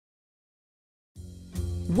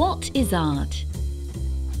What is art?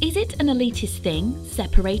 Is it an elitist thing,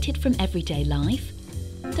 separated from everyday life?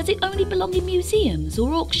 Does it only belong in museums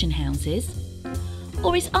or auction houses?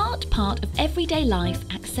 Or is art part of everyday life,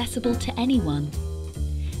 accessible to anyone?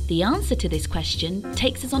 The answer to this question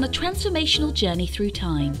takes us on a transformational journey through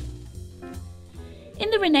time.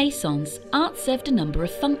 In the Renaissance, art served a number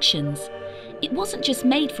of functions. It wasn't just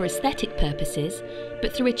made for aesthetic purposes,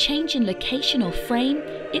 but through a change in location or frame,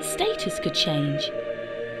 its status could change.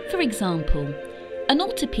 For example, an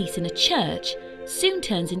altarpiece in a church soon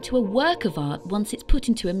turns into a work of art once it's put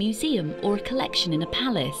into a museum or a collection in a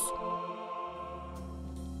palace.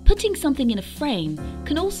 Putting something in a frame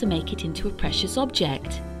can also make it into a precious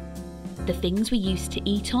object. The things we used to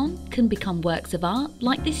eat on can become works of art,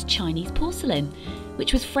 like this Chinese porcelain,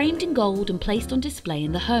 which was framed in gold and placed on display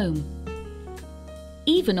in the home.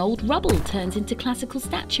 Even old rubble turns into classical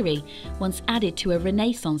statuary once added to a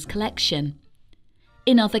Renaissance collection.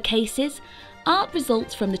 In other cases, art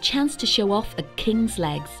results from the chance to show off a king's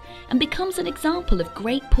legs and becomes an example of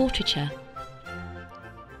great portraiture.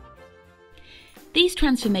 These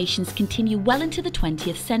transformations continue well into the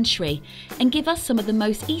 20th century and give us some of the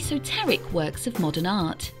most esoteric works of modern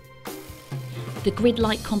art. The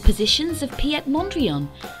grid-like compositions of Piet Mondrian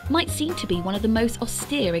might seem to be one of the most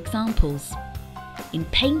austere examples. In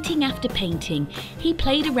painting after painting, he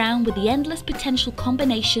played around with the endless potential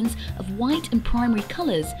combinations of white and primary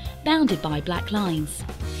colours bounded by black lines.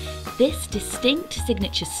 This distinct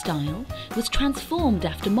signature style was transformed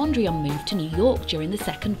after Mondrian moved to New York during the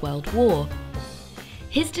Second World War.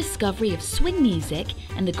 His discovery of swing music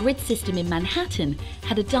and the grid system in Manhattan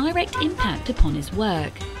had a direct impact upon his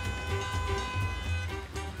work.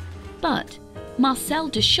 But Marcel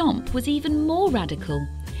Duchamp was even more radical.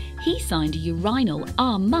 He signed a urinal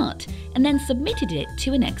art mutt and then submitted it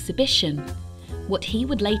to an exhibition. What he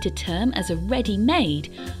would later term as a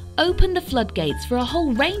ready-made opened the floodgates for a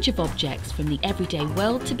whole range of objects from the everyday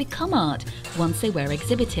world to become art once they were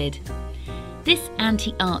exhibited. This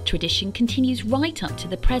anti-art tradition continues right up to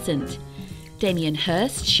the present. Damien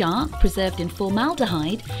Hirst's shark, preserved in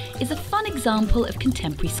formaldehyde, is a fun example of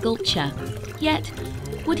contemporary sculpture. Yet,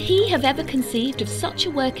 would he have ever conceived of such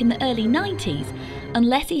a work in the early 90s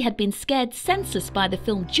unless he had been scared senseless by the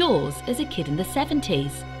film Jaws as a kid in the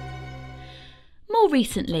 70s? More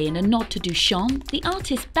recently, in a nod to Duchamp, the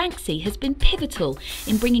artist Banksy has been pivotal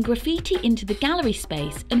in bringing graffiti into the gallery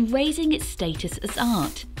space and raising its status as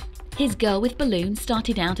art. His Girl with Balloons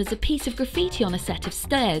started out as a piece of graffiti on a set of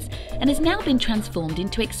stairs and has now been transformed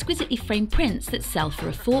into exquisitely framed prints that sell for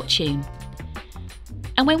a fortune.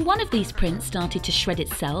 And when one of these prints started to shred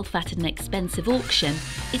itself at an expensive auction,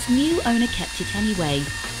 its new owner kept it anyway.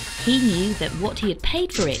 He knew that what he had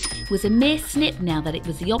paid for it was a mere snip now that it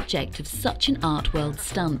was the object of such an art world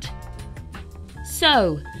stunt.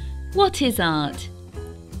 So, what is art?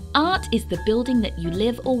 Art is the building that you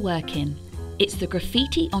live or work in. It's the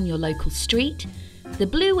graffiti on your local street, the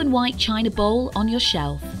blue and white china bowl on your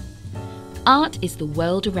shelf. Art is the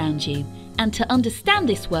world around you, and to understand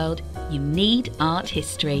this world, you need art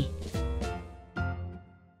history.